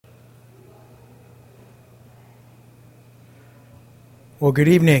Well, good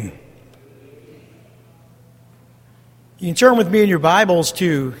evening. You can turn with me in your Bibles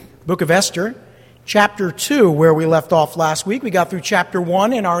to the book of Esther, chapter 2, where we left off last week. We got through chapter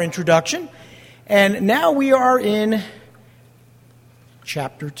 1 in our introduction, and now we are in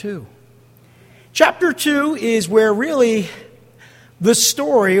chapter 2. Chapter 2 is where really the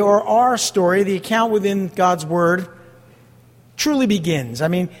story, or our story, the account within God's Word, truly begins. I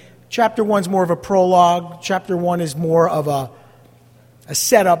mean, chapter 1 is more of a prologue. Chapter 1 is more of a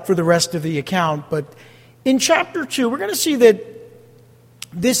setup for the rest of the account. But in chapter 2, we're going to see that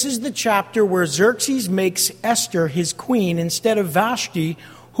this is the chapter where Xerxes makes Esther his queen instead of Vashti,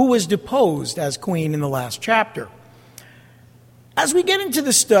 who was deposed as queen in the last chapter. As we get into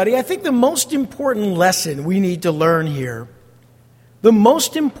the study, I think the most important lesson we need to learn here, the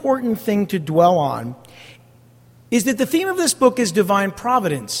most important thing to dwell on, is that the theme of this book is divine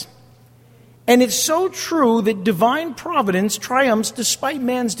providence. And it's so true that divine providence triumphs despite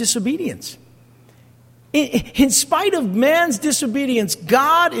man's disobedience. In spite of man's disobedience,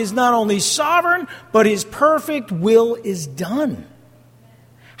 God is not only sovereign, but His perfect will is done.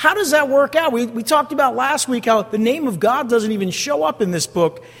 How does that work out? We talked about last week how the name of God doesn't even show up in this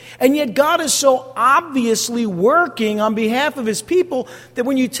book. And yet God is so obviously working on behalf of His people that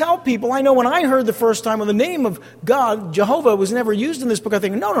when you tell people, I know when I heard the first time of the name of God, Jehovah, was never used in this book, I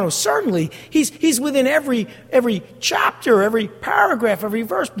think, no, certainly. He's within every chapter, every paragraph, every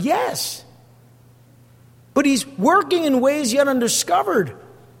verse. Yes. But He's working in ways yet undiscovered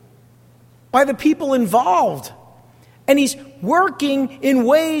by the people involved. And He's working in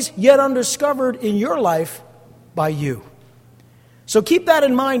ways yet undiscovered in your life by you. So keep that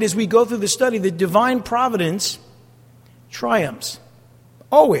in mind as we go through the study. The divine providence triumphs,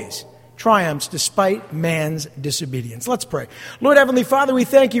 always triumphs despite man's disobedience. Let's pray. Lord Heavenly Father, we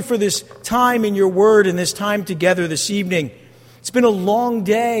thank You for this time in Your Word and this time together this evening. It's been a long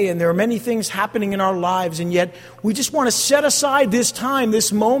day and there are many things happening in our lives, and yet we just want to set aside this time,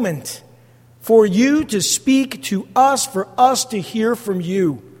 this moment, for You to speak to us, for us to hear from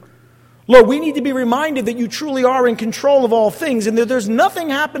You. Lord, we need to be reminded that You truly are in control of all things, and that there's nothing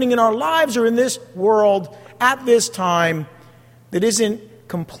happening in our lives or in this world at this time that isn't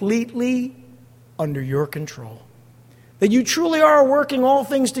completely under Your control. That You truly are working all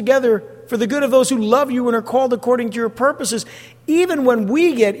things together for the good of those who love You and are called according to Your purposes, even when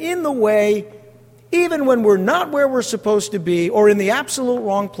we get in the way, even when we're not where we're supposed to be, or in the absolute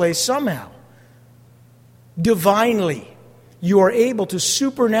wrong place somehow. Divinely, You are able to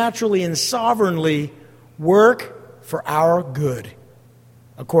supernaturally and sovereignly work for our good,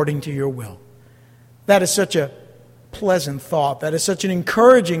 according to Your will. That is such a pleasant thought. That is such an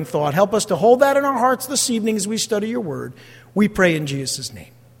encouraging thought. Help us to hold that in our hearts this evening as we study Your Word. We pray in Jesus'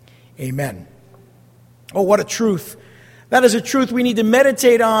 name. Amen. Oh, what a truth. That is a truth we need to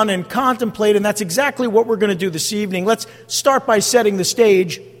meditate on and contemplate, and that's exactly what we're going to do this evening. Let's start by setting the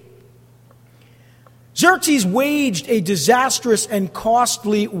stage. Xerxes waged a disastrous and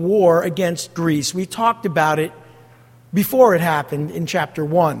costly war against Greece. We talked about it before it happened in chapter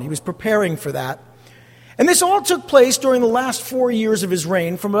 1. He was preparing for that. And this all took place during the last 4 years of his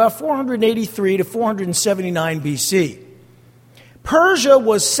reign, from about 483 to 479 BC. Persia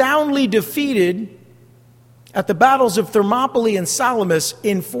was soundly defeated at the battles of Thermopylae and Salamis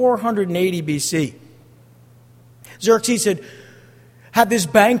in 480 BC. Xerxes had this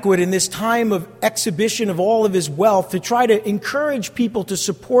banquet in this time of exhibition of all of his wealth to try to encourage people to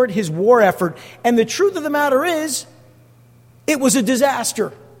support his war effort. And the truth of the matter is, it was a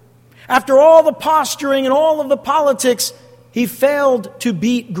disaster. After all the posturing and all of the politics, he failed to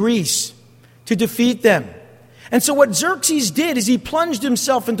beat Greece, to defeat them. And so what Xerxes did is he plunged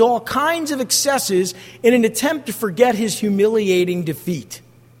himself into all kinds of excesses in an attempt to forget his humiliating defeat.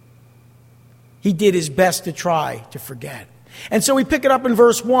 He did his best to try to forget. And so we pick it up in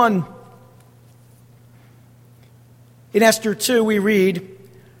verse 1. In Esther 2, we read,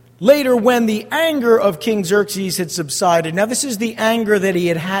 "Later, when the anger of King Xerxes had subsided," now this is the anger that he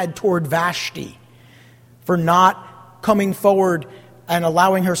had had toward Vashti for not coming forward and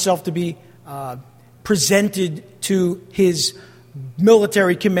allowing herself to be presented to his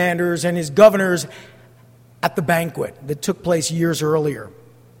military commanders and his governors at the banquet that took place years earlier.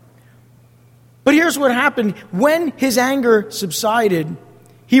 But here's what happened. When his anger subsided,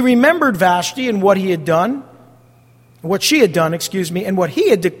 he remembered Vashti and what she had done, and what he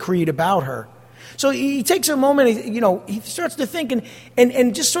had decreed about her. So he takes a moment, he starts to think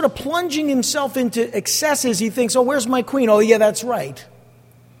and just sort of plunging himself into excesses. He thinks, oh, where's my queen? Oh, yeah, that's right.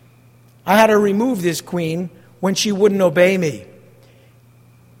 I had to remove this queen when she wouldn't obey me.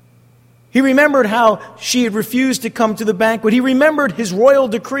 He remembered how she had refused to come to the banquet. He remembered his royal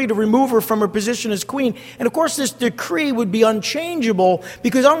decree to remove her from her position as queen. And of course, this decree would be unchangeable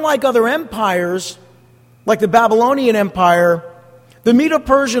because unlike other empires, like the Babylonian Empire, the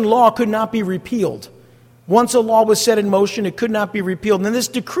Medo-Persian law could not be repealed. Once a law was set in motion, it could not be repealed. And this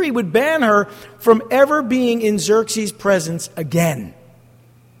decree would ban her from ever being in Xerxes' presence again.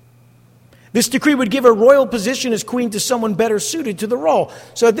 This decree would give a royal position as queen to someone better suited to the role.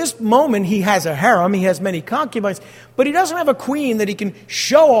 So at this moment, he has a harem, he has many concubines, but he doesn't have a queen that he can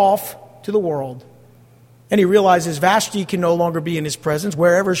show off to the world. And he realizes Vashti can no longer be in his presence,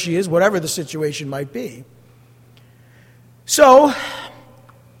 wherever she is, whatever the situation might be. So,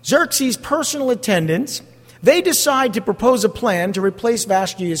 Xerxes' personal attendants, they decide to propose a plan to replace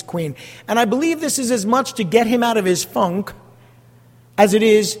Vashti as queen. And I believe this is as much to get him out of his funk as it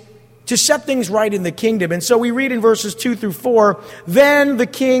is to set things right in the kingdom. And so we read in verses 2 through 4, then the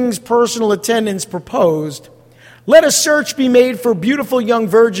king's personal attendants proposed, let a search be made for beautiful young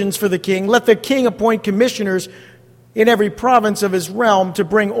virgins for the king. Let the king appoint commissioners in every province of his realm to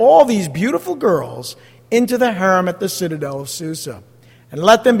bring all these beautiful girls into the harem at the citadel of Susa. And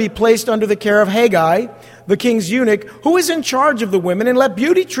let them be placed under the care of Haggai, the king's eunuch, who is in charge of the women, and let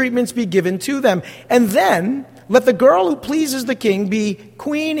beauty treatments be given to them. And then let the girl who pleases the king be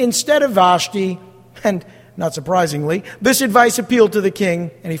queen instead of Vashti. And not surprisingly, this advice appealed to the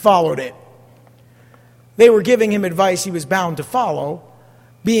king, and he followed it. They were giving him advice he was bound to follow,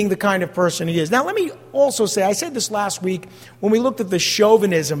 being the kind of person he is. Now, let me also say, I said this last week when we looked at the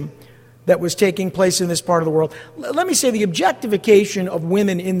chauvinism that was taking place in this part of the world. Let me say the objectification of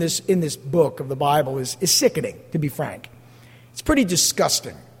women in this book of the Bible is sickening, to be frank. It's pretty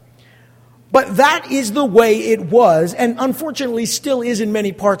disgusting. But that is the way it was, and unfortunately still is in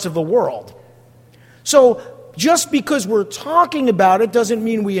many parts of the world. So just because we're talking about it doesn't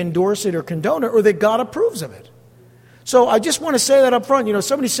mean we endorse it or condone it or that God approves of it. So I just want to say that up front. You know,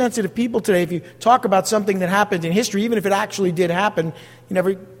 so many sensitive people today, if you talk about something that happened in history, even if it actually did happen,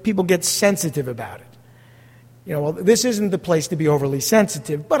 people get sensitive about it. You know, well, this isn't the place to be overly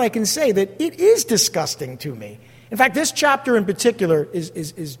sensitive, but I can say that it is disgusting to me. In fact, this chapter in particular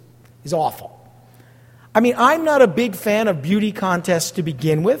is awful. I mean, I'm not a big fan of beauty contests to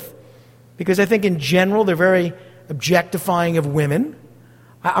begin with, because I think in general they're very objectifying of women.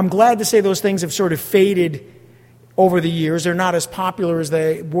 I'm glad to say those things have sort of faded over the years. They're not as popular as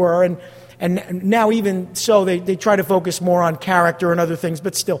they were, and now even so they try to focus more on character and other things,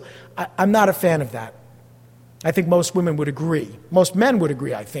 but still, I'm not a fan of that. I think most women would agree. Most men would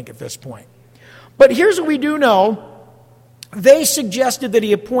agree, I think, at this point. But here's what we do know. They suggested that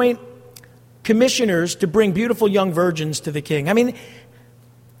he appoint commissioners to bring beautiful young virgins to the king. I mean,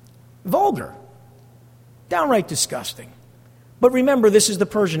 vulgar. Downright disgusting. But remember, this is the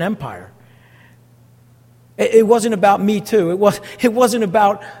Persian Empire. It wasn't about Me Too. It wasn't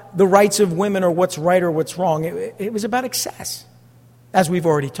about the rights of women or what's right or what's wrong. It was about excess, as we've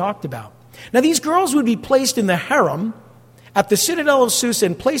already talked about. Now, these girls would be placed in the harem at the citadel of Susa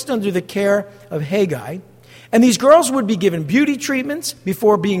and placed under the care of Haggai. And these girls would be given beauty treatments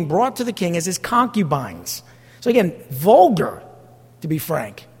before being brought to the king as his concubines. So again, vulgar, to be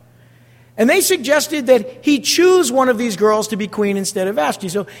frank. And they suggested that he choose one of these girls to be queen instead of Vashti.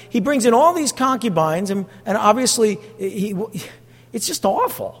 So he brings in all these concubines, and obviously it's just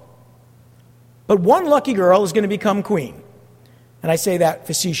awful. But one lucky girl is going to become queen. And I say that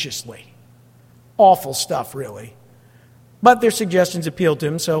facetiously. Awful stuff, really. But their suggestions appealed to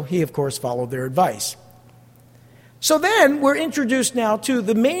him, so he, of course, followed their advice. So then we're introduced now to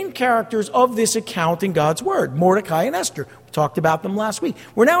the main characters of this account in God's Word, Mordecai and Esther. We talked about them last week.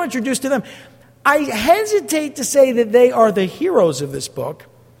 We're now introduced to them. I hesitate to say that they are the heroes of this book,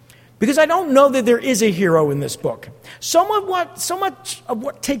 because I don't know that there is a hero in this book. So much of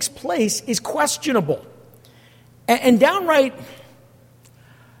what takes place is questionable and downright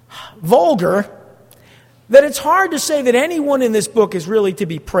vulgar that it's hard to say that anyone in this book is really to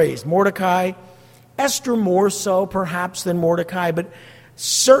be praised. Mordecai, Esther more so, perhaps, than Mordecai, but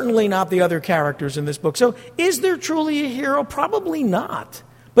certainly not the other characters in this book. So is there truly a hero? Probably not.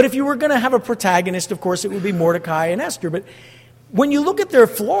 But if you were going to have a protagonist, of course, it would be Mordecai and Esther. But when you look at their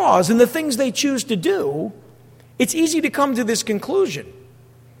flaws and the things they choose to do, it's easy to come to this conclusion.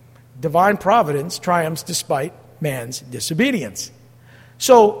 Divine providence triumphs despite man's disobedience.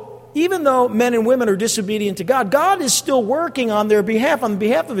 So even though men and women are disobedient to God, God is still working on their behalf, on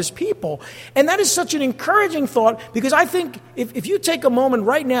behalf of his people. And that is such an encouraging thought, because I think if you take a moment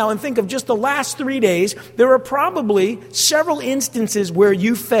right now and think of just the last 3 days, there are probably several instances where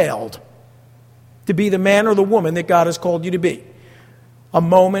you failed to be the man or the woman that God has called you to be. A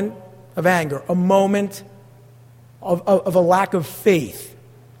moment of anger, a moment of a lack of faith,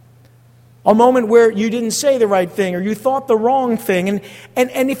 a moment where you didn't say the right thing or you thought the wrong thing.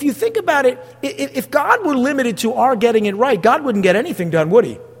 And if you think about it, if God were limited to our getting it right, God wouldn't get anything done, would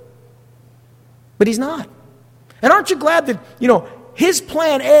he? But he's not. And aren't you glad that, his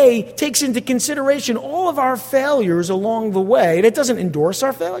plan A takes into consideration all of our failures along the way. And it doesn't endorse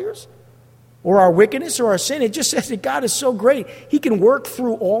our failures or our wickedness or our sin. It just says that God is so great. He can work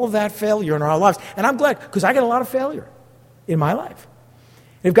through all of that failure in our lives. And I'm glad, because I got a lot of failure in my life.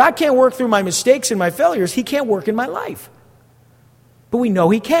 If God can't work through my mistakes and my failures, he can't work in my life. But we know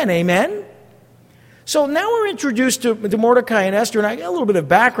he can, amen? So now we're introduced to Mordecai and Esther, and I got a little bit of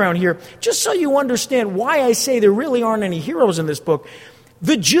background here, just so you understand why I say there really aren't any heroes in this book.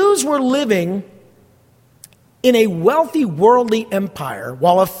 The Jews were living in a wealthy worldly empire,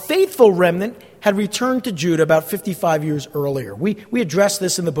 while a faithful remnant had returned to Judah about 55 years earlier. We addressed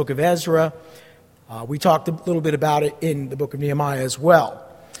this in the book of Ezra. We talked a little bit about it in the book of Nehemiah as well.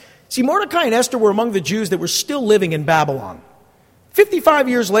 See, Mordecai and Esther were among the Jews that were still living in Babylon. 55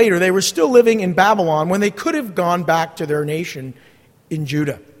 years later, they were still living in Babylon when they could have gone back to their nation in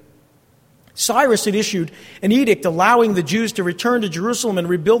Judah. Cyrus had issued an edict allowing the Jews to return to Jerusalem and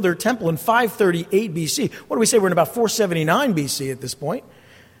rebuild their temple in 538 BC. What do we say? We're in about 479 BC at this point.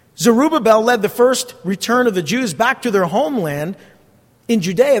 Zerubbabel led the first return of the Jews back to their homeland in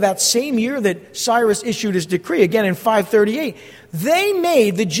Judea that same year that Cyrus issued his decree, again in 538.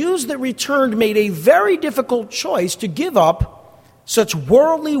 The Jews that returned made a very difficult choice to give up such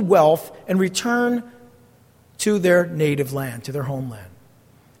worldly wealth and return to their native land, to their homeland.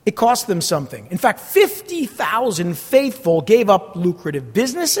 It cost them something. In fact, 50,000 faithful gave up lucrative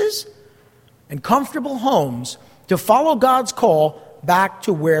businesses and comfortable homes to follow God's call back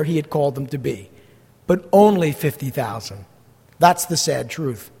to where he had called them to be. But only 50,000. That's the sad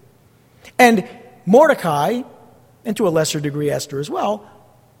truth. And Mordecai, and to a lesser degree Esther as well,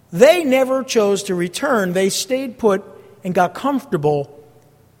 they never chose to return. They stayed put and got comfortable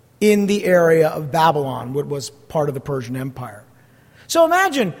in the area of Babylon, what was part of the Persian Empire. So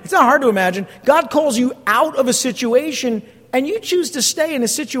imagine, it's not hard to imagine, God calls you out of a situation and you choose to stay in a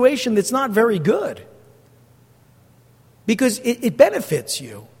situation that's not very good. Because it benefits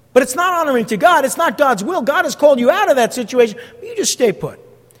you. But it's not honoring to God. It's not God's will. God has called you out of that situation. But you just stay put.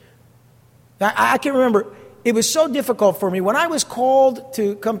 I can remember, it was so difficult for me. When I was called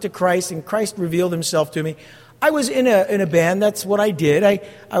to come to Christ and Christ revealed himself to me, I was in a band. That's what I did.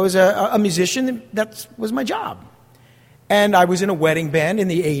 I was a musician. That was my job. And I was in a wedding band in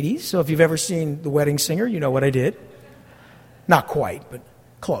the 80s. So if you've ever seen The Wedding Singer, you know what I did. Not quite, but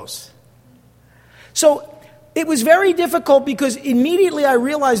close. So it was very difficult because immediately I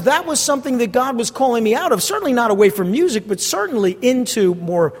realized that was something that God was calling me out of. Certainly not away from music, but certainly into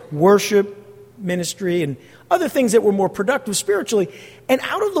more worship, ministry, and other things that were more productive spiritually, and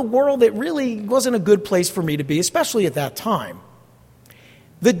out of the world that really wasn't a good place for me to be, especially at that time.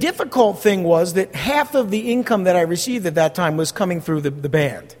 The difficult thing was that half of the income that I received at that time was coming through the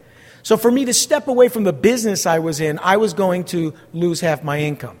band. So for me to step away from the business I was in, I was going to lose half my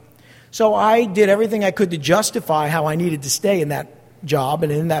income. So I did everything I could to justify how I needed to stay in that job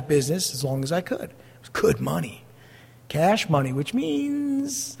and in that business as long as I could. It was good money. Cash money, which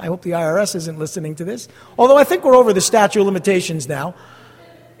means, I hope the IRS isn't listening to this, although I think we're over the statute of limitations now.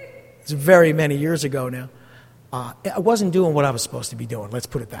 It's very many years ago now. I wasn't doing what I was supposed to be doing, let's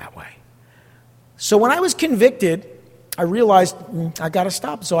put it that way. So when I was convicted, I realized I got to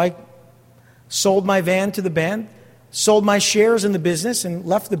stop. So I sold my van to the band, sold my shares in the business, and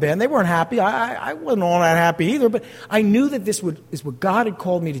left the band. They weren't happy. I wasn't all that happy either, but I knew that this is what God had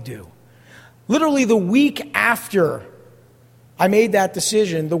called me to do. Literally the week after I made that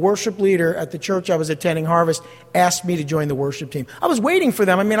decision, the worship leader at the church I was attending, Harvest, asked me to join the worship team. I was waiting for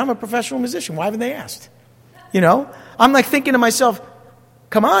them. I mean, I'm a professional musician. Why haven't they asked? I'm like thinking to myself,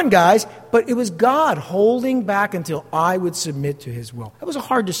 come on, guys. But it was God holding back until I would submit to his will. It was a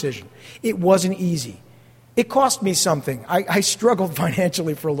hard decision. It wasn't easy. It cost me something. I struggled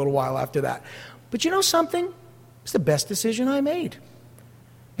financially for a little while after that. But you know something? It's the best decision I made.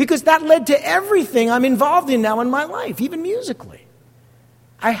 Because that led to everything I'm involved in now in my life, even musically.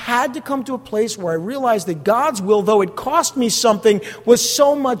 I had to come to a place where I realized that God's will, though it cost me something, was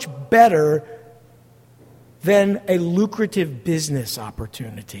so much better than a lucrative business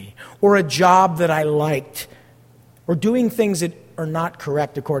opportunity or a job that I liked or doing things that are not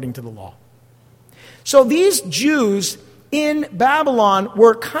correct according to the law. So these Jews in Babylon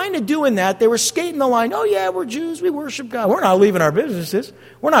were kind of doing that. They were skating the line. Oh, yeah, we're Jews. We worship God. We're not leaving our businesses.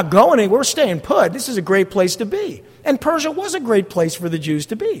 We're not going anywhere. We're staying put. This is a great place to be. And Persia was a great place for the Jews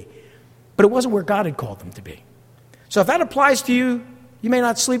to be. but it wasn't where God had called them to be. So if that applies to you, you may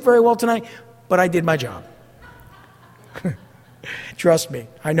not sleep very well tonight, but I did my job. Trust me,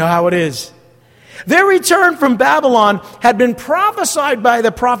 I know how it is. Their return from Babylon had been prophesied by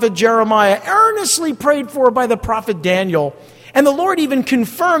the prophet Jeremiah, earnestly prayed for by the prophet Daniel. And the Lord even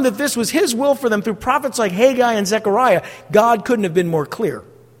confirmed that this was his will for them through prophets like Haggai and Zechariah. God couldn't have been more clear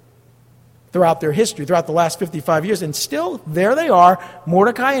throughout their history, throughout the last 55 years. And still, there they are,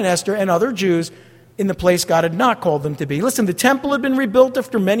 Mordecai and Esther and other Jews in the place God had not called them to be. Listen, the temple had been rebuilt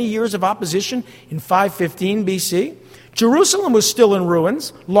after many years of opposition in 515 BC. Jerusalem was still in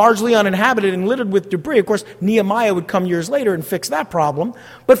ruins, largely uninhabited and littered with debris. Of course, Nehemiah would come years later and fix that problem.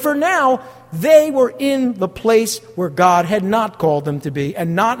 But for now, they were in the place where God had not called them to be,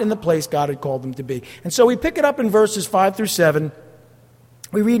 and not in the place God had called them to be. And so we pick it up in verses 5 through 7.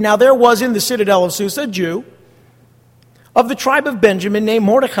 We read, "Now there was in the citadel of Susa a Jew of the tribe of Benjamin named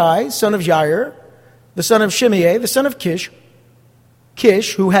Mordecai, son of Jair, the son of Shimei, the son of Kish,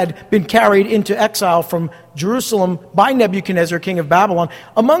 who had been carried into exile from Jerusalem by Nebuchadnezzar, king of Babylon,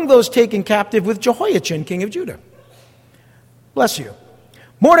 among those taken captive with Jehoiachin, king of Judah." Bless you.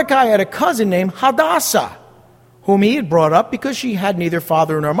 Mordecai had a cousin named Hadassah, whom he had brought up because she had neither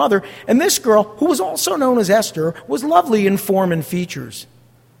father nor mother. And this girl, who was also known as Esther, was lovely in form and features.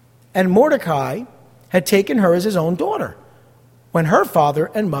 And Mordecai had taken her as his own daughter when her father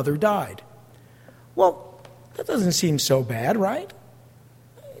and mother died. Well, that doesn't seem so bad, right?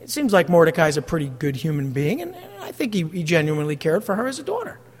 It seems like Mordecai's a pretty good human being, and I think he genuinely cared for her as a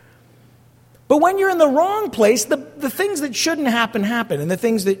daughter. But when you're in the wrong place, the things that shouldn't happen, happen, and the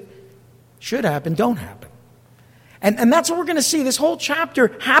things that should happen don't happen. And that's what we're going to see. This whole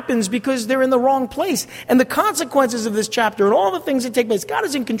chapter happens because they're in the wrong place. And the consequences of this chapter and all the things that take place, God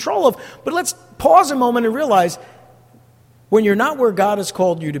is in control of. But let's pause a moment and realize when you're not where God has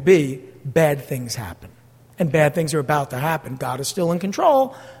called you to be, bad things happen. And bad things are about to happen. God is still in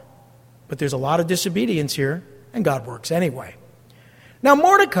control, but there's a lot of disobedience here, and God works anyway. Now,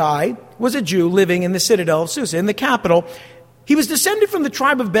 Mordecai was a Jew living in the citadel of Susa, in the capital. He was descended from the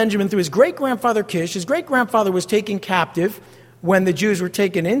tribe of Benjamin through his great-grandfather Kish. His great-grandfather was taken captive when the Jews were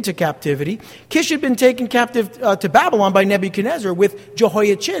taken into captivity. Kish had been taken captive to Babylon by Nebuchadnezzar with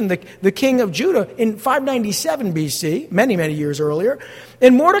Jehoiachin, the king of Judah, in 597 BC, many, many years earlier.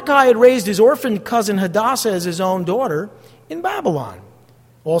 And Mordecai had raised his orphan cousin Hadassah as his own daughter in Babylon.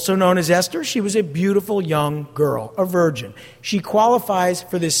 Also known as Esther, she was a beautiful young girl, a virgin. She qualifies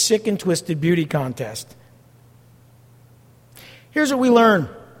for this sick and twisted beauty contest. Here's what we learn,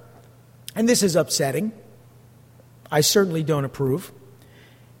 and this is upsetting. I certainly don't approve.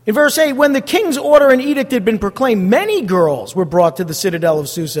 In verse 8, when the king's order and edict had been proclaimed, many girls were brought to the citadel of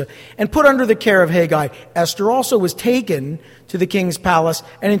Susa and put under the care of Haggai. Esther also was taken to the king's palace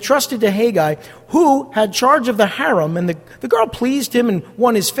and entrusted to Haggai, who had charge of the harem. And the girl pleased him and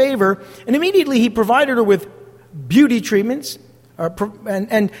won his favor. And immediately he provided her with beauty treatments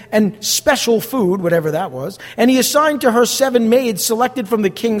and special food, whatever that was. And he assigned to her 7 maids selected from the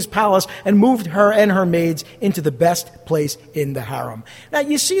king's palace and moved her and her maids into the best place in the harem. Now,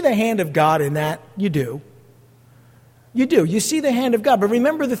 you see the hand of God in that? You do. You do. You see the hand of God. But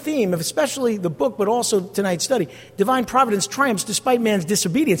remember the theme of especially the book, but also tonight's study. Divine providence triumphs despite man's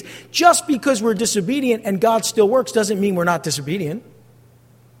disobedience. Just because we're disobedient and God still works doesn't mean we're not disobedient.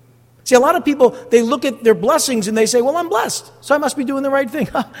 See, a lot of people, they look at their blessings and they say, well, I'm blessed, so I must be doing the right thing.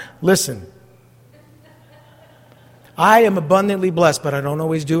 Listen, I am abundantly blessed, but I don't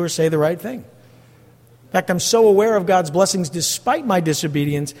always do or say the right thing. In fact, I'm so aware of God's blessings despite my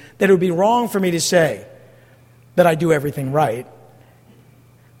disobedience that it would be wrong for me to say that I do everything right.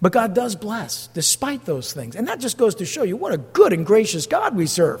 But God does bless despite those things. And that just goes to show you what a good and gracious God we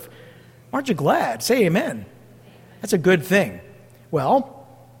serve. Aren't you glad? Say amen. That's a good thing. Well,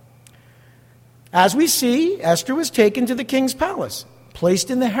 as we see, Esther was taken to the king's palace, placed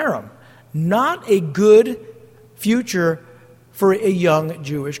in the harem. Not a good future for a young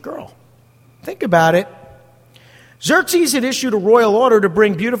Jewish girl. Think about it. Xerxes had issued a royal order to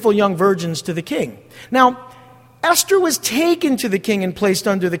bring beautiful young virgins to the king. Now, Esther was taken to the king and placed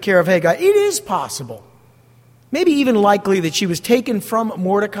under the care of Haggai. It is possible, maybe even likely, that she was taken from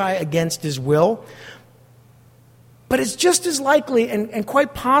Mordecai against his will. But it's just as likely and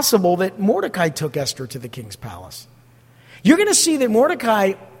quite possible that Mordecai took Esther to the king's palace. You're going to see that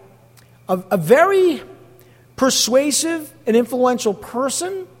Mordecai, a very persuasive and influential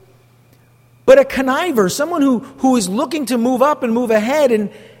person, but a conniver, someone who is looking to move up and move ahead.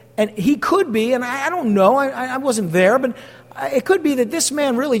 And he could be, and I don't know, I wasn't there, but it could be that this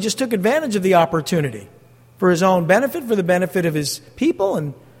man really just took advantage of the opportunity for his own benefit, for the benefit of his people,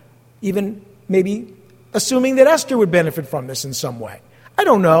 and even maybe assuming that Esther would benefit from this in some way. I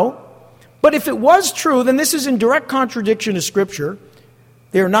don't know. But if it was true, then this is in direct contradiction to Scripture.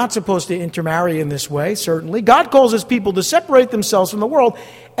 They are not supposed to intermarry in this way, certainly. God calls his people to separate themselves from the world,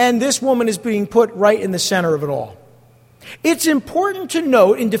 and this woman is being put right in the center of it all. It's important to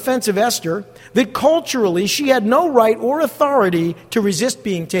note, in defense of Esther, that culturally she had no right or authority to resist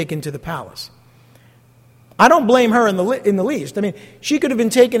being taken to the palace. I don't blame her in the least. I mean, she could have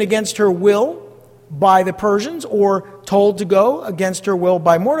been taken against her will by the Persians or told to go against her will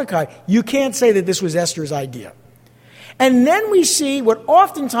by Mordecai. You can't say that this was Esther's idea. And then we see what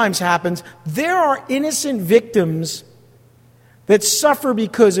oftentimes happens. There are innocent victims that suffer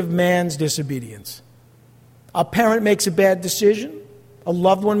because of man's disobedience. A parent makes a bad decision. A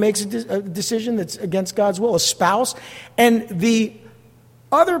loved one makes a decision that's against God's will. A spouse. And the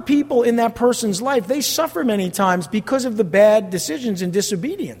other people in that person's life, they suffer many times because of the bad decisions and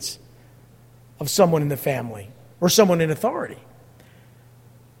disobedience of someone in the family or someone in authority.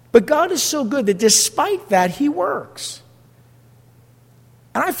 But God is so good that despite that, he works.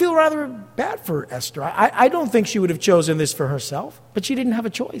 And I feel rather bad for Esther. I don't think she would have chosen this for herself, but she didn't have a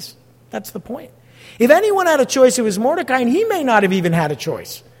choice. That's the point. If anyone had a choice, it was Mordecai, and he may not have even had a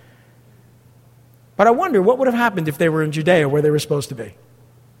choice. But I wonder what would have happened if they were in Judea where they were supposed to be.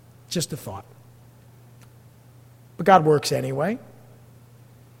 Just a thought. But God works anyway.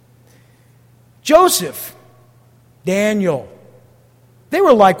 Joseph, Daniel, they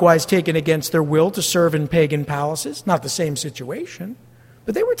were likewise taken against their will to serve in pagan palaces. Not the same situation,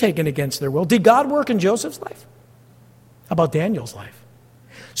 but they were taken against their will. Did God work in Joseph's life? How about Daniel's life?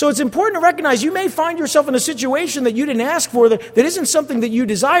 So it's important to recognize you may find yourself in a situation that you didn't ask for, that isn't something that you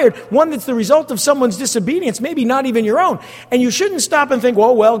desired, one that's the result of someone's disobedience, maybe not even your own. And you shouldn't stop and think,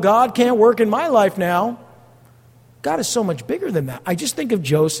 well, God can't work in my life now. God is so much bigger than that. I just think of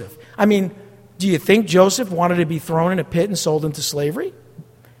Joseph. I mean, do you think Joseph wanted to be thrown in a pit and sold into slavery?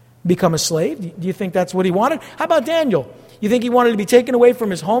 Become a slave? Do you think that's what he wanted? How about Daniel? You think he wanted to be taken away from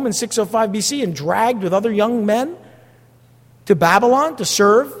his home in 605 BC and dragged with other young men to Babylon to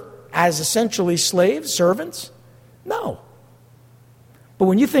serve as essentially slaves, servants? No. But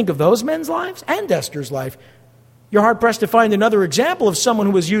when you think of those men's lives and Esther's life, you're hard-pressed to find another example of someone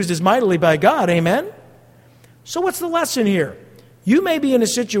who was used as mightily by God. Amen? So what's the lesson here? You may be in a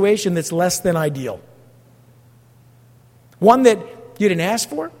situation that's less than ideal. One that you didn't ask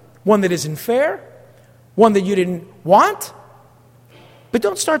for, one that isn't fair, one that you didn't want. But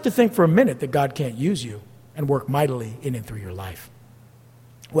don't start to think for a minute that God can't use you and work mightily in and through your life.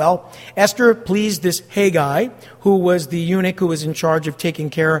 Well, Esther pleased this Haggai, who was the eunuch who was in charge of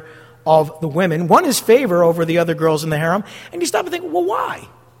taking care of the women, won his favor over the other girls in the harem. And you stop and think, well, why?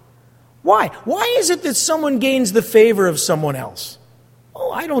 Why? Why is it that someone gains the favor of someone else?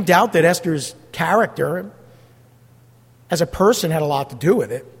 Oh, I don't doubt that Esther's character as a person had a lot to do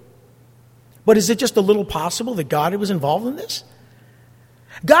with it. But is it just a little possible that God was involved in this?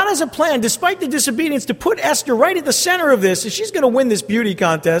 God has a plan, despite the disobedience, to put Esther right at the center of this. She's going to win this beauty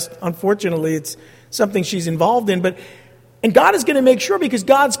contest. Unfortunately, it's something she's involved in. And God is going to make sure, because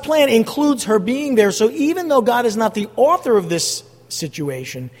God's plan includes her being there. So even though God is not the author of this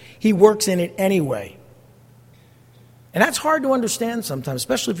situation, he works in it anyway. And that's hard to understand sometimes,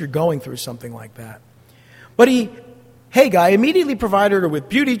 especially if you're going through something like that. But Haggai immediately provided her with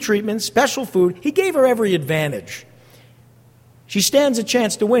beauty treatment, special food. He gave her every advantage. She stands a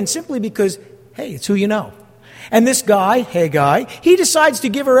chance to win simply because, hey, it's who you know. And this guy, Haggai, he decides to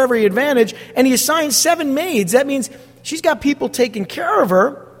give her every advantage, and he assigns 7 maids. That means she's got people taking care of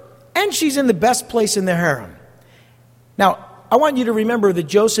her, and she's in the best place in the harem. Now, I want you to remember that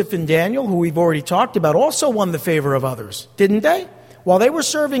Joseph and Daniel, who we've already talked about, also won the favor of others, didn't they? While they were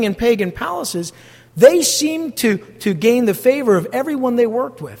serving in pagan palaces, they seemed to gain the favor of everyone they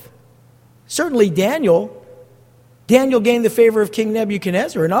worked with. Certainly Daniel gained the favor of King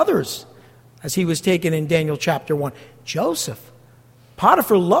Nebuchadnezzar and others as he was taken in Daniel chapter 1. Joseph,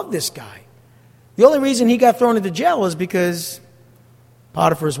 Potiphar loved this guy. The only reason he got thrown into jail is because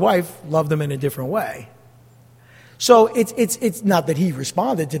Potiphar's wife loved him in a different way. So it's not that he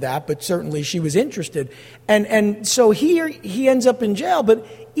responded to that, but certainly she was interested. And so here he ends up in jail, but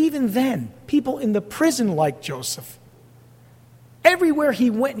even then, people in the prison liked Joseph. Everywhere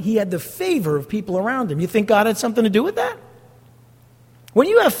he went, he had the favor of people around him. You think God had something to do with that? When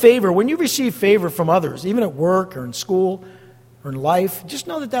you have favor, when you receive favor from others, even at work or in school or in life, just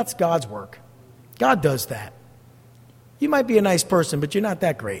know that that's God's work. God does that. You might be a nice person, but you're not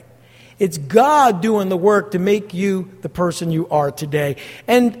that great. It's God doing the work to make you the person you are today.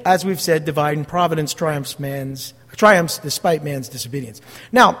 And as we've said, divine providence triumphs man's triumphs despite man's disobedience.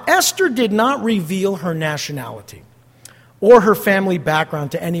 Now, Esther did not reveal her nationality or her family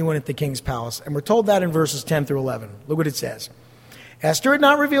background to anyone at the king's palace. And we're told that in verses 10 through 11. Look what it says. Esther had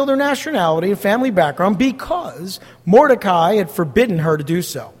not revealed her nationality and family background because Mordecai had forbidden her to do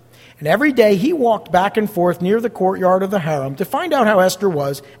so. And every day he walked back and forth near the courtyard of the harem to find out how Esther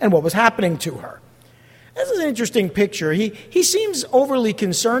was and what was happening to her. This is an interesting picture. He seems overly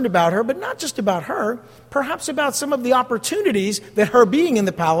concerned about her, but not just about her, perhaps about some of the opportunities that her being in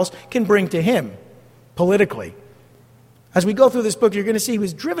the palace can bring to him politically. As we go through this book, you're going to see he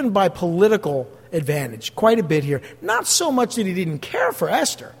was driven by political advantage quite a bit here. Not so much that he didn't care for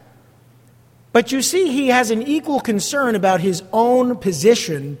Esther, but you see he has an equal concern about his own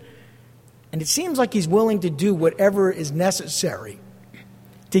position, and it seems like he's willing to do whatever is necessary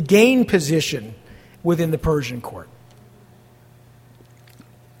to gain position within the Persian court.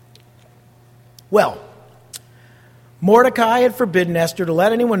 Well, Mordecai had forbidden Esther to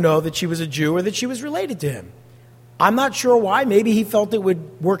let anyone know that she was a Jew or that she was related to him. I'm not sure why. Maybe he felt it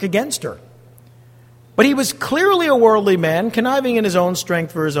would work against her. But he was clearly a worldly man, conniving in his own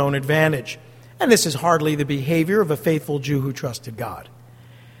strength for his own advantage. And this is hardly the behavior of a faithful Jew who trusted God.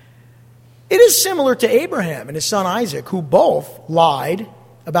 It is similar to Abraham and his son Isaac, who both lied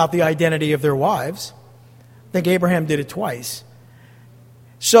about the identity of their wives. I think Abraham did it twice.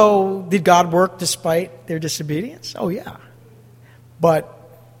 So did God work despite their disobedience? Oh, yeah. But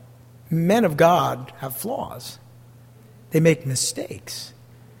men of God have flaws. They make mistakes.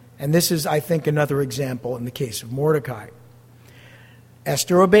 And this is, I think, another example in the case of Mordecai.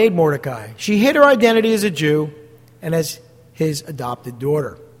 Esther obeyed Mordecai. She hid her identity as a Jew and as his adopted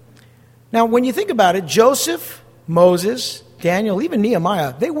daughter. Now, when you think about it, Joseph, Moses, Daniel, even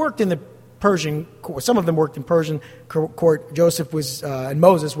Nehemiah, they worked in the Persian court. Some of them worked in Persian court. Joseph was and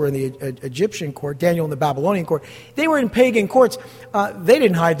Moses were in the Egyptian court. Daniel in the Babylonian court. They were in pagan courts. They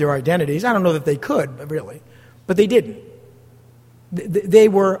didn't hide their identities. I don't know that they could, really. But they didn't. They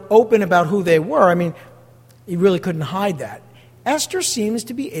were open about who they were. I mean, you really couldn't hide that. Esther seems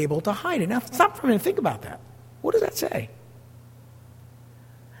to be able to hide it. Now, stop for a minute and think about that. What does that say?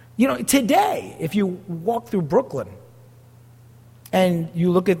 You know, today, if you walk through Brooklyn and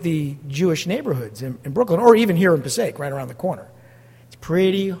you look at the Jewish neighborhoods in Brooklyn, or even here in Passaic, right around the corner, it's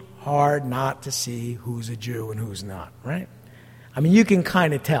pretty hard not to see who's a Jew and who's not, right? I mean, you can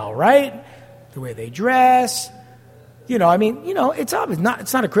kind of tell, right? The way they dress. It's obvious.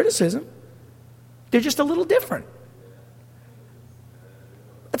 It's not a criticism. They're just a little different.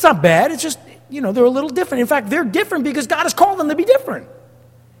 It's not bad. It's just, they're a little different. In fact, they're different because God has called them to be different.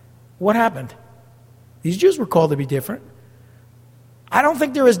 What happened? These Jews were called to be different. I don't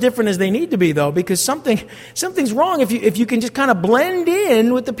think they're as different as they need to be, though, because something's wrong if you can just kind of blend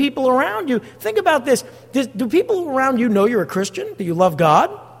in with the people around you. Think about this. Do people around you know you're a Christian? Do you love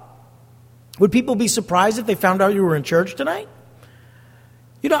God? Would people be surprised if they found out you were in church tonight?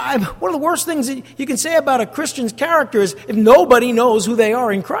 One of the worst things that you can say about a Christian's character is if nobody knows who they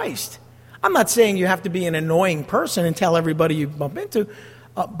are in Christ. I'm not saying you have to be an annoying person and tell everybody you bump into,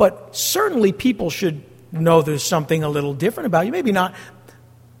 but certainly people should know there's something a little different about you. Maybe not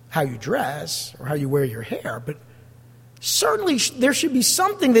how you dress or how you wear your hair, but certainly there should be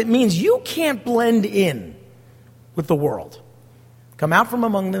something that means you can't blend in with the world. Come out from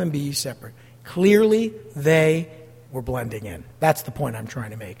among them and be ye separate. Clearly, they were blending in. That's the point I'm trying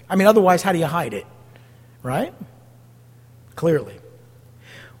to make. I mean, otherwise, how do you hide it? Right? Clearly.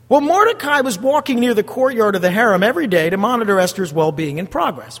 Well, Mordecai was walking near the courtyard of the harem every day to monitor Esther's well-being and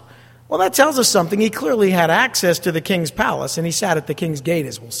progress. Well, that tells us something. He clearly had access to the king's palace, and he sat at the king's gate,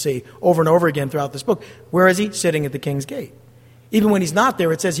 as we'll see over and over again throughout this book. Where is he? Sitting at the king's gate. Even when he's not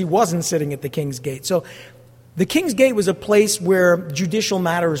there, it says he wasn't sitting at the king's gate. So the king's gate was a place where judicial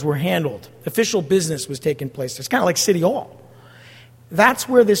matters were handled. Official business was taking place. It's kind of like City Hall. That's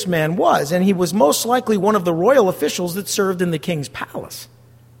where this man was, and he was most likely one of the royal officials that served in the king's palace.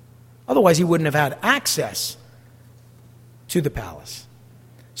 Otherwise, he wouldn't have had access to the palace.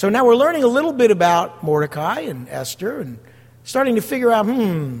 So now we're learning a little bit about Mordecai and Esther and starting to figure out,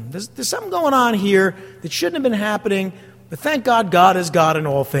 there's something going on here that shouldn't have been happening, but thank God, God is God in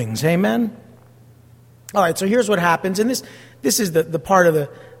all things. Amen? All right, so here's what happens, and this is the part of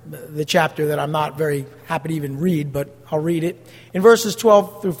the chapter that I'm not very happy to even read, but I'll read it. In verses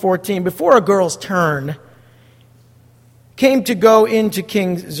 12 through 14, before a girl's turn came to go into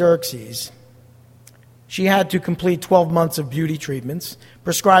King Xerxes, she had to complete 12 months of beauty treatments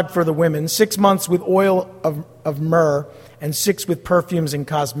prescribed for the women, 6 months with oil of myrrh, and 6 with perfumes and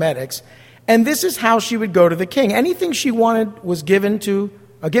cosmetics. And this is how she would go to the king. Anything she wanted was given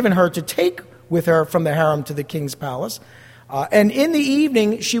her to take with her from the harem to the king's palace. And in the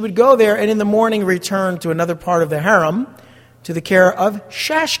evening, she would go there, and in the morning return to another part of the harem to the care of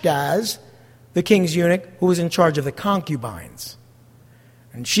Shashgaz, the king's eunuch, who was in charge of the concubines.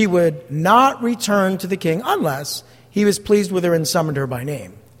 And she would not return to the king unless he was pleased with her and summoned her by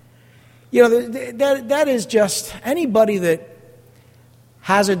name. You know, that is just, anybody that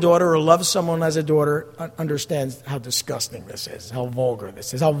has a daughter or loves someone as a daughter understands how disgusting this is, how vulgar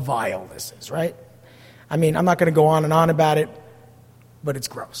this is, how vile this is, right? I mean, I'm not going to go on and on about it, but it's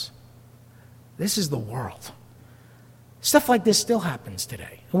gross. This is the world. Stuff like this still happens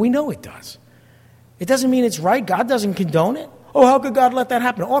today, and we know it does. It doesn't mean it's right. God doesn't condone it. Oh, how could God let that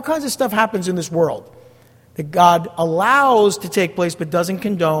happen? All kinds of stuff happens in this world that God allows to take place but doesn't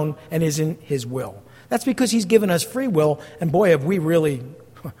condone and isn't his will. That's because he's given us free will, and boy, have we really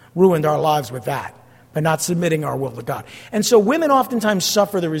ruined our lives with that by not submitting our will to God. And so women oftentimes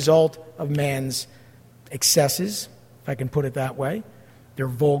suffer the result of man's excesses, if I can put it that way, their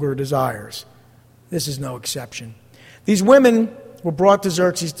vulgar desires. This is no exception. These women were brought to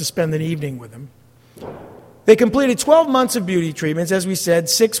Xerxes to spend an evening with him. They completed 12 months of beauty treatments, as we said,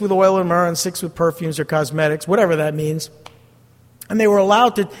 6 with oil and myrrh and 6 with perfumes or cosmetics, whatever that means. And they were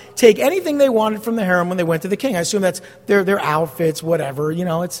allowed to take anything they wanted from the harem when they went to the king. I assume that's their outfits, whatever. You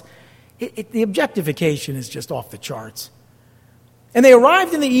know, the objectification is just off the charts. And they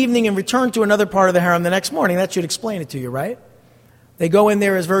arrived in the evening and returned to another part of the harem the next morning. That should explain it to you, right? They go in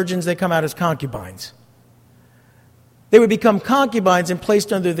there as virgins, they come out as concubines. They would become concubines and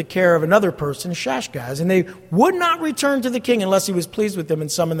placed under the care of another person, Shashgaz, and they would not return to the king unless he was pleased with them and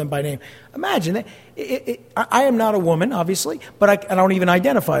summoned them by name. Imagine, I am not a woman, obviously, but I don't even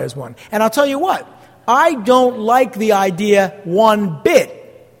identify as one. And I'll tell you what, I don't like the idea one bit.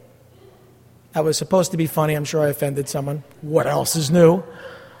 That was supposed to be funny. I'm sure I offended someone. What else is new?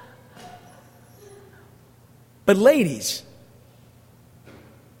 But ladies,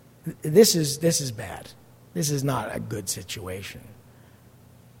 this is bad. This is not a good situation.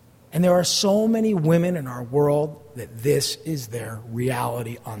 And there are so many women in our world that this is their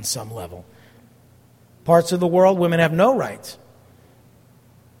reality on some level. Parts of the world, women have no rights.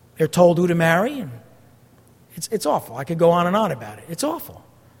 They're told who to marry, and it's awful. I could go on and on about it. It's awful.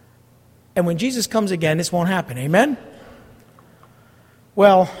 And when Jesus comes again, this won't happen. Amen?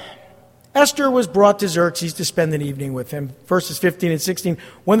 Well, Esther was brought to Xerxes to spend an evening with him. Verses 15 and 16.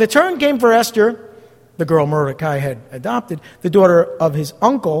 When the turn came for Esther, the girl Mordecai had adopted, the daughter of his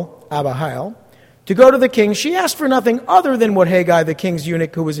uncle, Abihail, to go to the king, she asked for nothing other than what Haggai, the king's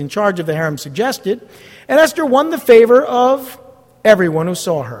eunuch who was in charge of the harem, suggested. And Esther won the favor of everyone who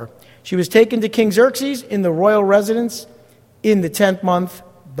saw her. She was taken to King Xerxes in the royal residence in the 10th month,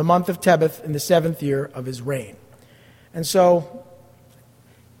 the month of Tebeth, in the 7th year of his reign. And so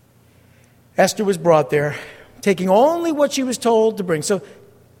Esther was brought there, taking only what she was told to bring. So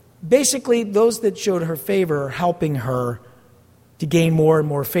basically, those that showed her favor are helping her to gain more and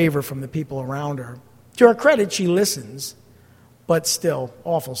more favor from the people around her. To her credit, she listens, but still,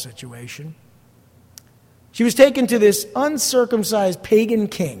 awful situation. She was taken to this uncircumcised pagan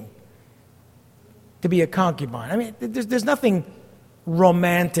king to be a concubine. I mean, there's nothing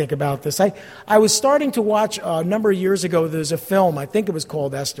romantic about this. I was starting to watch a number of years ago, there's a film, I think it was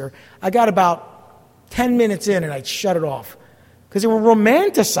called Esther. I got about 10 minutes in and I shut it off because they were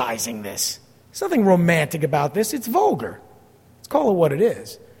romanticizing this. There's nothing romantic about this. It's vulgar. Let's call it what it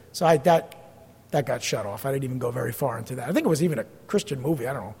is. So that got shut off. I didn't even go very far into that. I think it was even a Christian movie.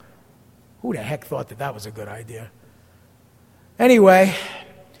 I don't know. Who the heck thought that was a good idea? Anyway,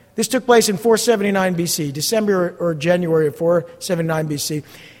 this took place in 479 BC, December or January of 479 BC.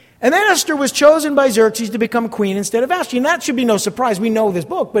 And then Esther was chosen by Xerxes to become queen instead of Vashti. And that should be no surprise. We know this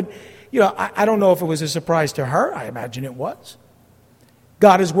book, but I don't know if it was a surprise to her. I imagine it was.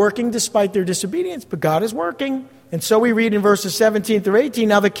 God is working despite their disobedience, but God is working. And so we read in verses 17 through 18,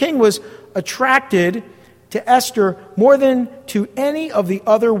 now the king was attracted to Esther more than to any of the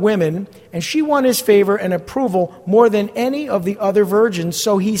other women, and she won his favor and approval more than any of the other virgins.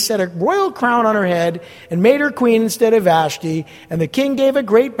 So he set a royal crown on her head and made her queen instead of Vashti. And the king gave a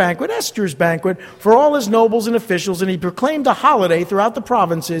great banquet, Esther's banquet, for all his nobles and officials, and he proclaimed a holiday throughout the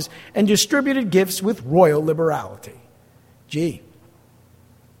provinces and distributed gifts with royal liberality. Gee.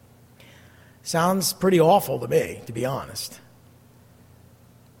 Sounds pretty awful to me, to be honest.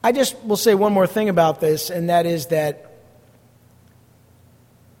 I just will say one more thing about this, and that is that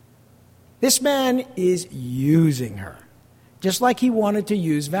this man is using her, just like he wanted to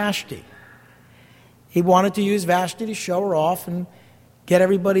use Vashti. He wanted to use Vashti to show her off and get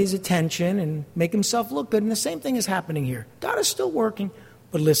everybody's attention and make himself look good. And the same thing is happening here. God is still working,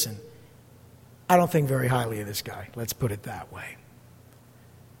 but listen, I don't think very highly of this guy. Let's put it that way.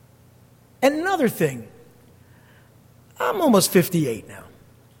 And another thing, I'm almost 58 now.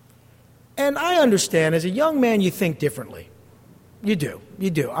 And I understand, as a young man, you think differently. You do.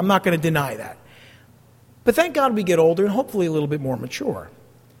 I'm not going to deny that. But thank God we get older and hopefully a little bit more mature.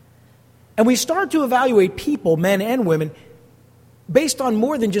 And we start to evaluate people, men and women, based on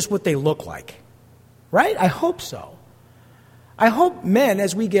more than just what they look like. Right? I hope so. I hope men,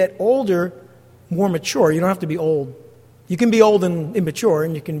 as we get older, more mature, you don't have to be old. You can be old and immature,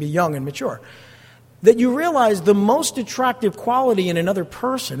 and you can be young and mature. That you realize the most attractive quality in another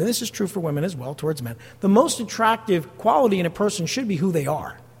person, and this is true for women as well, towards men, the most attractive quality in a person should be who they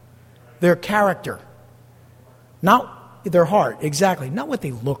are. Their character. Not their heart, exactly. Not what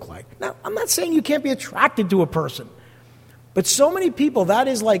they look like. Now, I'm not saying you can't be attracted to a person. But so many people, that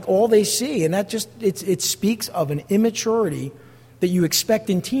is like all they see, and that just, it speaks of an immaturity that you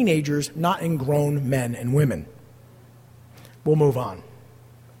expect in teenagers, not in grown men and women. We'll move on.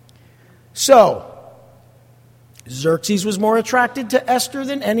 So, Xerxes was more attracted to Esther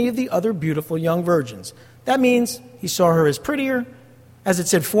than any of the other beautiful young virgins. That means he saw her as prettier, as it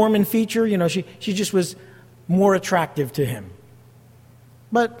said, form and feature. She just was more attractive to him.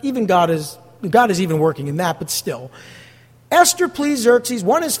 But even God is even working in that, but still. Esther pleased Xerxes,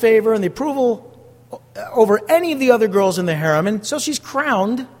 won his favor and the approval over any of the other girls in the harem, and so she's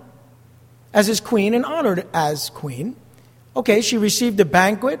crowned as his queen and honored as queen. Okay, she received a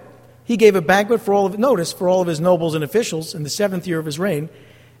banquet. He gave a banquet for all of his nobles and officials in the 7th year of his reign.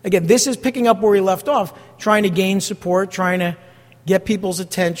 Again, this is picking up where he left off, trying to gain support, trying to get people's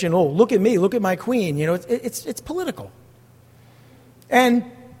attention. Oh, look at me, look at my queen. It's political. And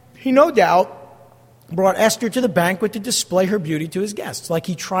he no doubt brought Esther to the banquet to display her beauty to his guests, like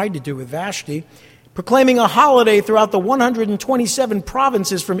he tried to do with Vashti, proclaiming a holiday throughout the 127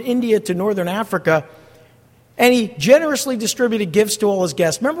 provinces from India to northern Africa. And he generously distributed gifts to all his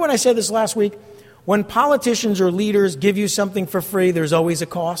guests. Remember when I said this last week? When politicians or leaders give you something for free, there's always a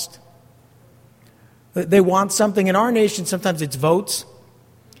cost. They want something. In our nation, sometimes it's votes,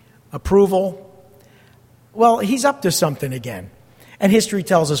 approval. Well, he's up to something again. And history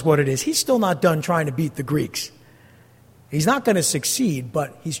tells us what it is. He's still not done trying to beat the Greeks. He's not going to succeed,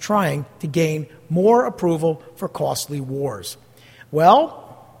 but he's trying to gain more approval for costly wars. Well,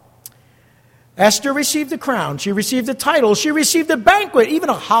 Esther received a crown. She received a title. She received a banquet, even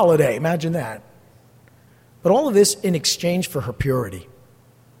a holiday. Imagine that. But all of this in exchange for her purity.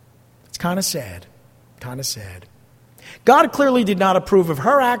 It's kind of sad. Kind of sad. God clearly did not approve of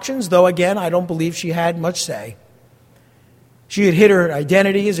her actions, though, again, I don't believe she had much say. She had hid her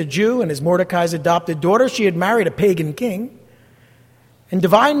identity as a Jew and as Mordecai's adopted daughter. She had married a pagan king. And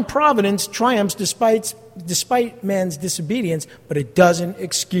divine providence triumphs despite man's disobedience, but it doesn't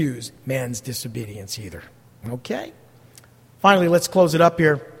excuse man's disobedience either. Okay? Finally, let's close it up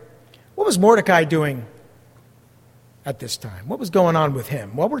here. What was Mordecai doing at this time? What was going on with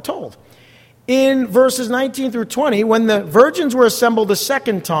him? Well, we're told. In verses 19 through 20, when the virgins were assembled a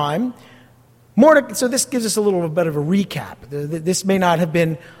second time, Mordecai, so this gives us a little bit of a recap. This may not have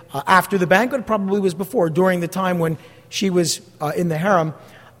been after the banquet, it probably was before, during the time when she was in the harem.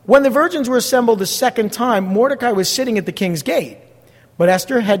 When the virgins were assembled a second time, Mordecai was sitting at the king's gate. But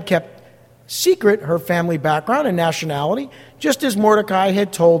Esther had kept secret her family background and nationality, just as Mordecai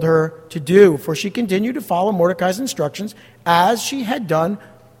had told her to do, for she continued to follow Mordecai's instructions as she had done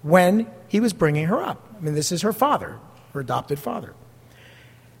when he was bringing her up. I mean, this is her father, her adopted father.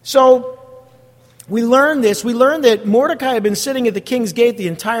 So we learn this. We learn that Mordecai had been sitting at the king's gate the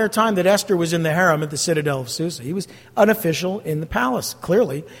entire time that Esther was in the harem at the citadel of Susa. He was an official in the palace,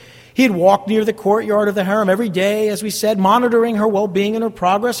 clearly. He had walked near the courtyard of the harem every day, as we said, monitoring her well-being and her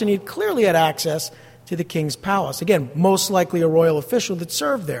progress, and he clearly had access to the king's palace. Again, most likely a royal official that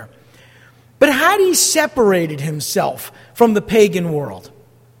served there. But had he separated himself from the pagan world,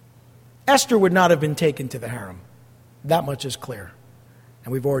 Esther would not have been taken to the harem. That much is clear,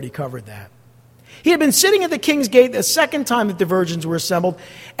 and we've already covered that. He had been sitting at the king's gate the second time that the virgins were assembled,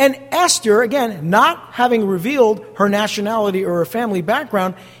 and Esther, again, not having revealed her nationality or her family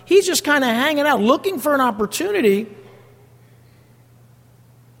background, he's just kind of hanging out, looking for an opportunity.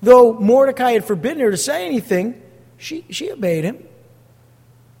 Though Mordecai had forbidden her to say anything, she obeyed him.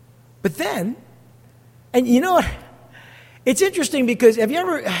 But then, and you know what? It's interesting because have you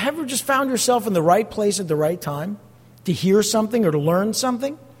ever just found yourself in the right place at the right time to hear something or to learn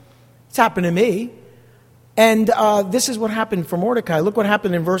something? It's happened to me. And this is what happened for Mordecai. Look what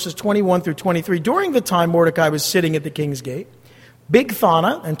happened in verses 21 through 23. During the time Mordecai was sitting at the king's gate,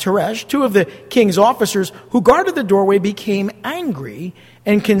 Bigthana and Teresh, two of the king's officers who guarded the doorway, became angry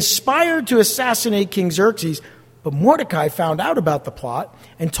and conspired to assassinate King Xerxes. But Mordecai found out about the plot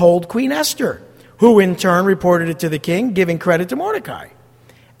and told Queen Esther, who in turn reported it to the king, giving credit to Mordecai.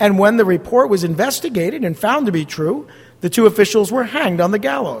 And when the report was investigated and found to be true, the two officials were hanged on the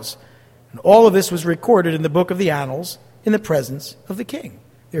gallows. And all of this was recorded in the book of the Annals in the presence of the king,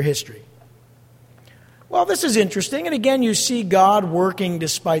 their history. Well, this is interesting. And again, you see God working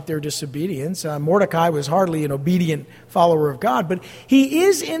despite their disobedience. Mordecai was hardly an obedient follower of God, but he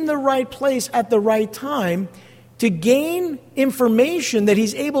is in the right place at the right time to gain information that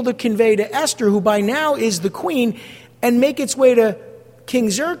he's able to convey to Esther, who by now is the queen, and make its way to King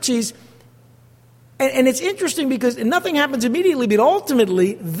Xerxes. And it's interesting because nothing happens immediately, but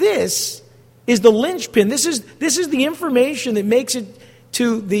ultimately this is the linchpin. This is the information that makes it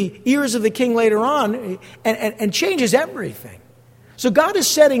to the ears of the king later on and changes everything. So God is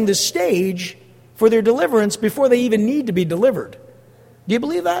setting the stage for their deliverance before they even need to be delivered. Do you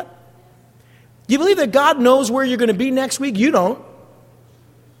believe that? Do you believe that God knows where you're going to be next week? You don't.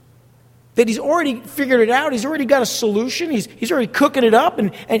 That he's already figured it out. He's already got a solution. He's already cooking it up.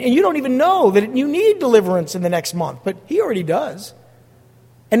 And you don't even know that you need deliverance in the next month. But he already does.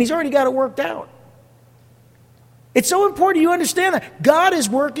 And he's already got it worked out. It's so important you understand that. God is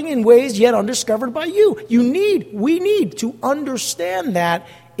working in ways yet undiscovered by you. We need to understand that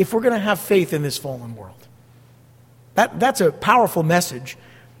if we're going to have faith in this fallen world. That's a powerful message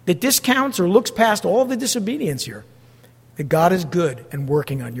that discounts or looks past all the disobedience here. That God is good and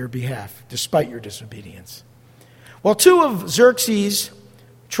working on your behalf, despite your disobedience. Well, two of Xerxes'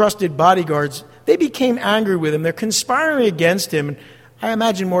 trusted bodyguards, they became angry with him. They're conspiring against him. And I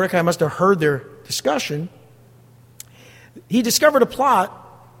imagine Mordecai must have heard their discussion. He discovered a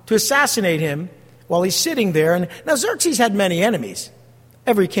plot to assassinate him while he's sitting there. And now Xerxes had many enemies.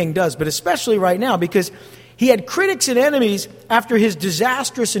 Every king does, but especially right now, because he had critics and enemies after his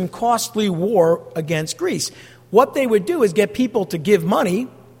disastrous and costly war against Greece. What they would do is get people to give money.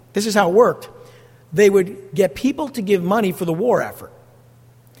 This is how it worked. They would get people to give money for the war effort.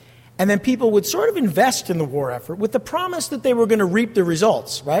 And then people would sort of invest in the war effort with the promise that they were going to reap the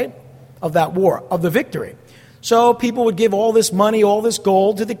results, right, of that war, of the victory. So people would give all this money, all this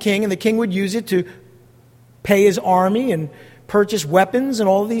gold to the king, and the king would use it to pay his army and purchase weapons and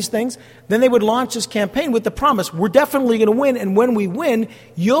all of these things. Then they would launch this campaign with the promise, we're definitely going to win, and when we win,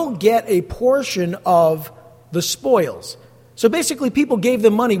 you'll get a portion of the spoils. So basically people gave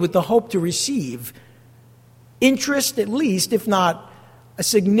them money with the hope to receive interest at least, if not a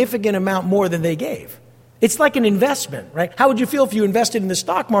significant amount more than they gave. It's like an investment, right? How would you feel if you invested in the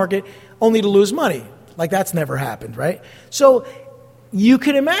stock market only to lose money? Like that's never happened, right? So you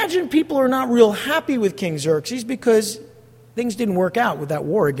can imagine people are not real happy with King Xerxes because things didn't work out with that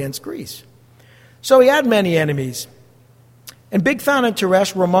war against Greece. So he had many enemies. And Bigthana and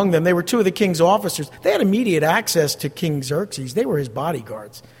Teresh were among them. They were two of the king's officers. They had immediate access to King Xerxes. They were his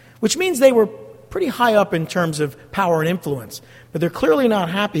bodyguards, which means they were pretty high up in terms of power and influence. But they're clearly not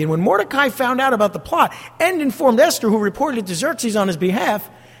happy. And when Mordecai found out about the plot and informed Esther, who reported it to Xerxes on his behalf,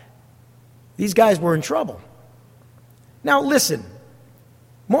 these guys were in trouble. Now listen,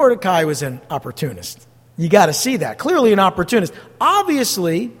 Mordecai was an opportunist. You got to see that. Clearly an opportunist.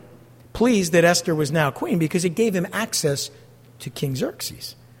 Obviously pleased that Esther was now queen because it gave him access to King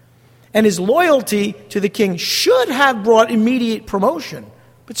Xerxes. And his loyalty to the king should have brought immediate promotion,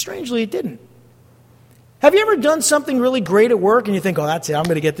 but strangely it didn't. Have you ever done something really great at work and you think, oh, that's it, I'm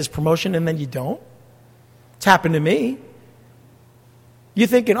going to get this promotion, and then you don't? It's happened to me. You're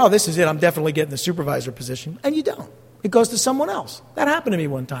thinking, oh, this is it, I'm definitely getting the supervisor position, and you don't. It goes to someone else. That happened to me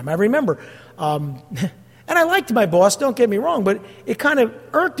one time. I remember, and I liked my boss, don't get me wrong, but it kind of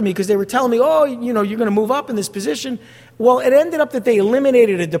irked me because they were telling me, oh, you're going to move up in this position. Well, it ended up that they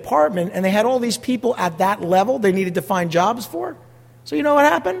eliminated a department and they had all these people at that level they needed to find jobs for. So you know what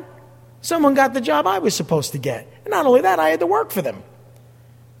happened? Someone got the job I was supposed to get. And not only that, I had to work for them.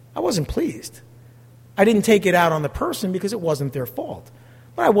 I wasn't pleased. I didn't take it out on the person because it wasn't their fault.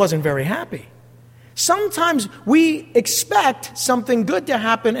 But I wasn't very happy. Sometimes we expect something good to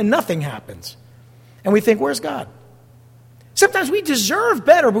happen and nothing happens. And we think, where's God? Sometimes we deserve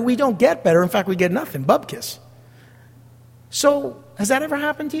better, but we don't get better. In fact, we get nothing. Bubkiss. So, has that ever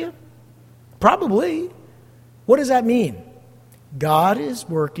happened to you? Probably. What does that mean? God is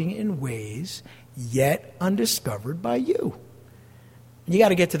working in ways yet undiscovered by you. You got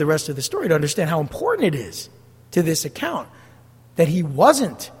to get to the rest of the story to understand how important it is to this account that he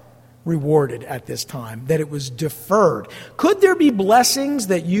wasn't rewarded at this time, that it was deferred. Could there be blessings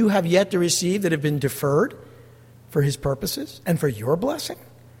that you have yet to receive that have been deferred for his purposes and for your blessing?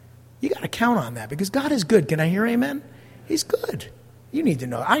 You got to count on that because God is good. Can I hear amen? He's good. You need to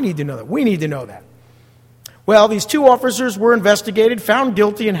know. I need to know that. We need to know that. Well, these two officers were investigated, found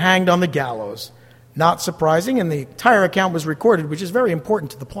guilty, and hanged on the gallows. Not surprising, and the entire account was recorded, which is very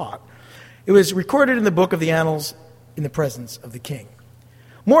important to the plot. It was recorded in the book of the Annals in the presence of the king.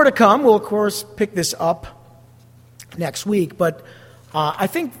 More to come. We'll, of course, pick this up next week, but I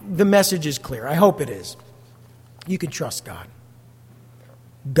think the message is clear. I hope it is. You can trust God.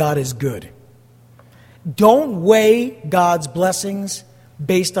 God is good. Don't weigh God's blessings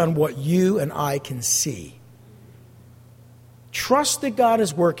based on what you and I can see. Trust that God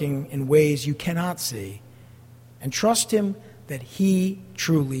is working in ways you cannot see, and trust him that he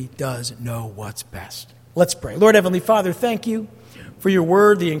truly does know what's best. Let's pray. Lord Heavenly Father, thank you for your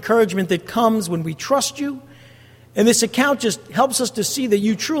word, the encouragement that comes when we trust you. And this account just helps us to see that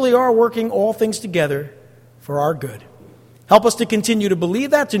you truly are working all things together for our good. Help us to continue to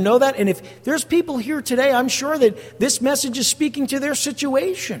believe that, to know that. And if there's people here today, I'm sure that this message is speaking to their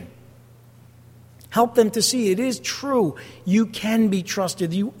situation. Help them to see it is true. You can be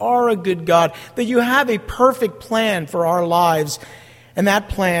trusted. You are a good God, that you have a perfect plan for our lives. And that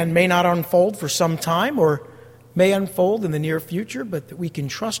plan may not unfold for some time or may unfold in the near future, but that we can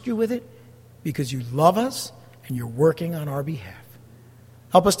trust you with it because you love us and you're working on our behalf.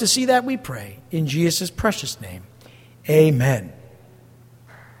 Help us to see that, we pray. In Jesus' precious name, amen.